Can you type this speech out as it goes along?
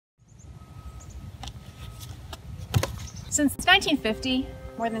Since 1950,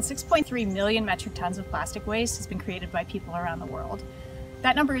 more than 6.3 million metric tons of plastic waste has been created by people around the world.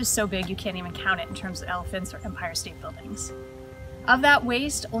 That number is so big you can't even count it in terms of elephants or Empire State Buildings. Of that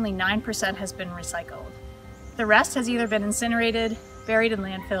waste, only 9% has been recycled. The rest has either been incinerated, buried in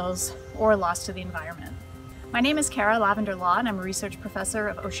landfills, or lost to the environment. My name is Lavender Law, and I'm a research professor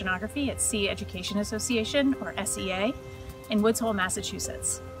of oceanography at Sea Education Association, or SEA, in Woods Hole,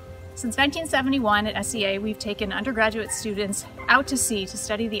 Massachusetts. Since 1971 at SEA, we've taken undergraduate students out to sea to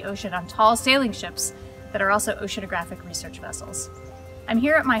study the ocean on tall sailing ships that are also oceanographic research vessels. I'm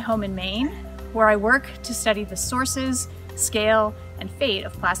here at my home in Maine, where I work to study the sources, scale, and fate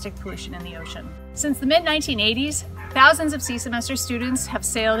of plastic pollution in the ocean. Since the mid-1980s, thousands of sea semester students have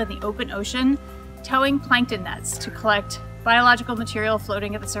sailed in the open ocean, towing plankton nets to collect biological material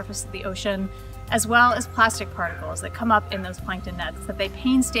floating at the surface of the ocean, as well as plastic particles that come up in those plankton nets that they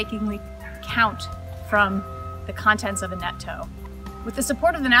painstakingly count from the contents of a net tow. With the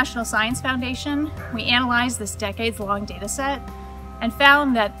support of the National Science Foundation, we analyzed this decades-long data set and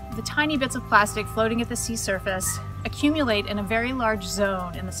found that the tiny bits of plastic floating at the sea surface accumulate in a very large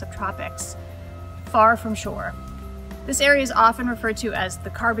zone in the subtropics, far from shore. This area is often referred to as the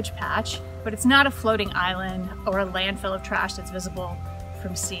garbage patch, but it's not a floating island or a landfill of trash that's visible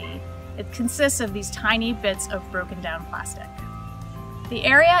from sea. It consists of these tiny bits of broken down plastic. The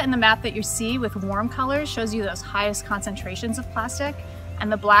area in the map that you see with warm colors shows you those highest concentrations of plastic,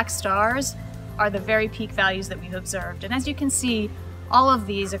 and the black stars are the very peak values that we've observed. And as you can see, all of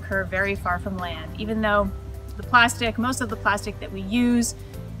these occur very far from land, even though most of the plastic that we use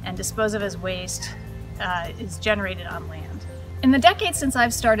and dispose of as waste is generated on land. In the decades since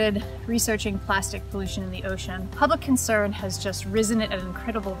I've started researching plastic pollution in the ocean, public concern has just risen at an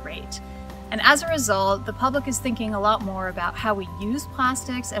incredible rate. And as a result, the public is thinking a lot more about how we use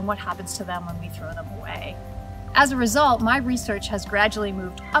plastics and what happens to them when we throw them away. As a result, my research has gradually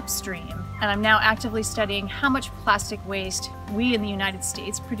moved upstream, and I'm now actively studying how much plastic waste we in the United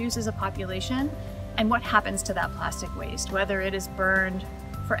States produce as a population and what happens to that plastic waste, whether it is burned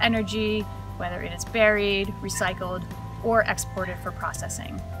for energy, whether it is buried, recycled, or exported for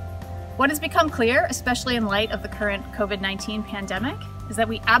processing. What has become clear, especially in light of the current COVID-19 pandemic, is that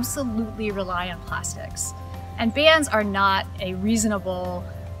we absolutely rely on plastics. And bans are not a reasonable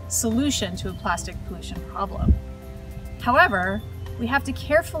solution to a plastic pollution problem. However, we have to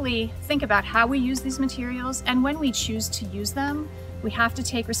carefully think about how we use these materials, and when we choose to use them, we have to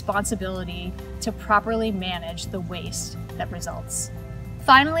take responsibility to properly manage the waste that results.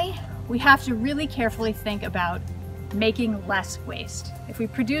 Finally, we have to really carefully think about making less waste. If we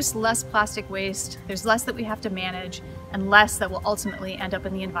produce less plastic waste, there's less that we have to manage and less that will ultimately end up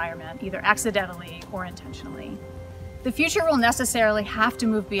in the environment, either accidentally or intentionally. The future will necessarily have to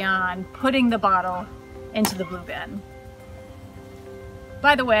move beyond putting the bottle into the blue bin.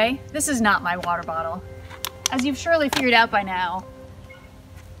 By the way, this is not my water bottle. As you've surely figured out by now,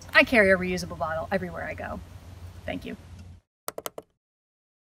 I carry a reusable bottle everywhere I go. Thank you.